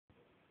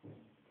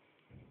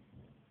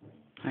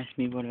Hi, it's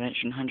me, World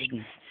Adventure 100,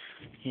 and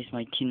here's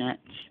my Keenets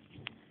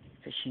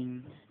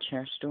fishing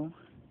chair stool.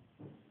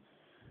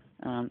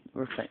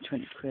 Worth like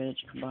 20 quid,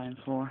 you can buy them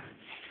for.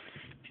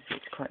 So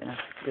it's quite a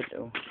good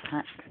little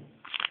pack.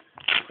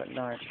 Quite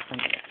large,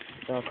 front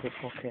Velcro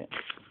pocket,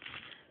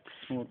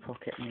 small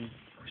pocket, and of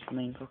course the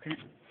main pocket.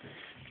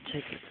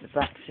 Take it to the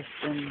back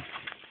system.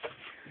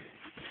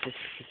 Just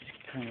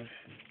kind of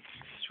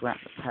strap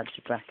the pads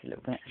you back a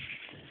little bit.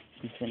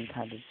 Some thin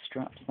padded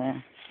straps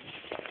there.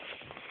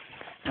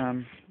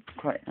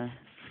 Quite a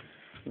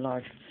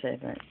large, I'd say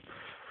about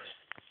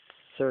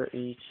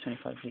 30 to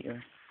 25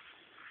 litre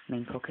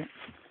main pocket.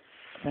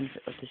 The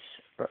benefit of this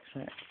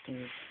rucksack is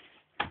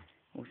it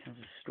always has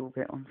a stool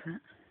bit onto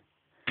it.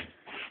 So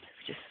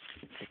if you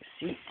just take a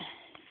seat,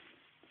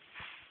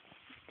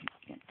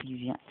 you get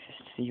easy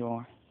access to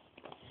your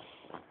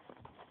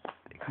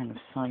kind of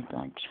side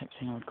bag type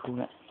thing, I would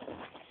call it.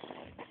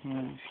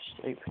 And if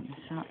you just open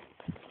this up,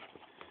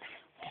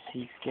 so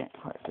you can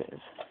get quite a bit of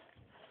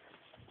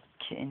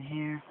kit in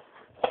here.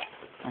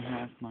 I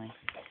have my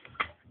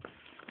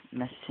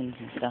medicines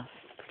and stuff,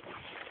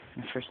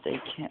 my first aid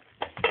kit.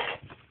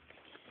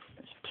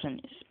 There's plenty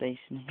of space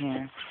in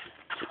here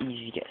to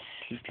easily get a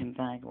sleeping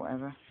bag or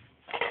whatever.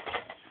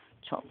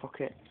 Top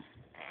pocket,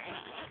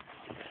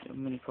 little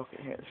mini pocket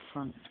here at the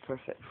front. It's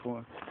perfect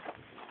for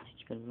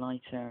a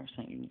lighter or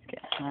something you need to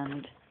get a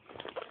hand.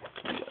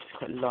 And it's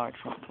quite a large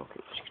front pocket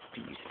which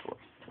could be used for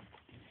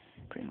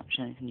pretty much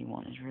anything you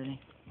want, is really.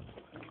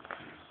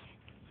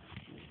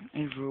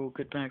 Overall,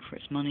 good bag for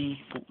its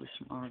money. Bought this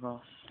from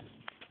Argos.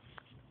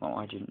 Well,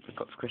 I didn't, but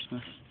got for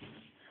Christmas.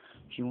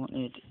 If you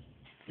wanted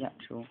the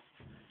actual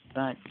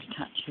bag which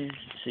attaches,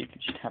 so you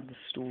could just have the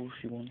stool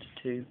if you wanted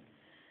to.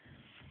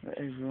 But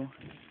overall,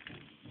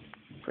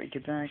 pretty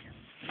good bag.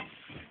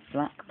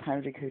 Black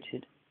powder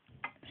coated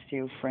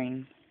steel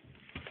frame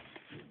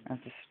as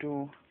the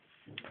stool.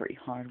 Pretty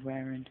hard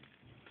wearing.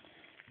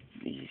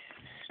 These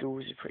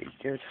stools are pretty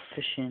good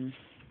for fishing.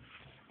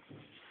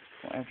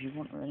 Whatever you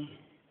want, really.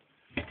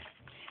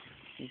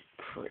 He's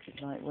pretty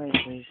lightweight,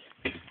 weighs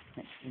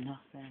next to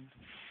nothing.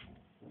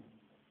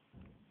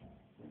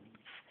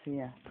 So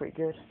yeah, pretty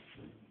good.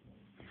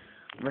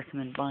 I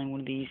recommend buying one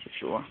of these if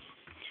you're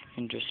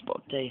into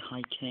spot day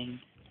hiking,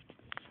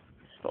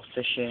 spot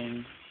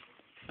fishing,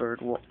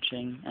 bird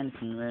watching,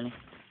 anything really.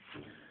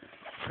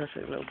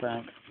 Perfect little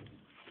bag.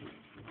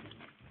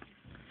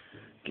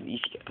 You can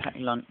easily get packed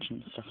lunch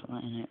and stuff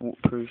like that in it,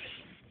 waterproof,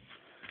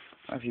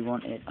 whatever you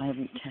want it. I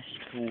haven't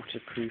tested the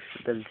waterproof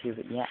ability of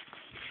it yet.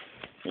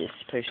 It's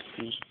supposed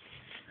to be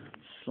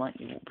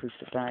slightly waterproof,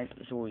 the bag, but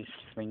there's always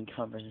rain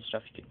covers and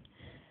stuff you could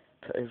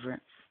put over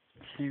it.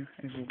 So,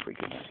 overall, pretty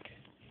good bag.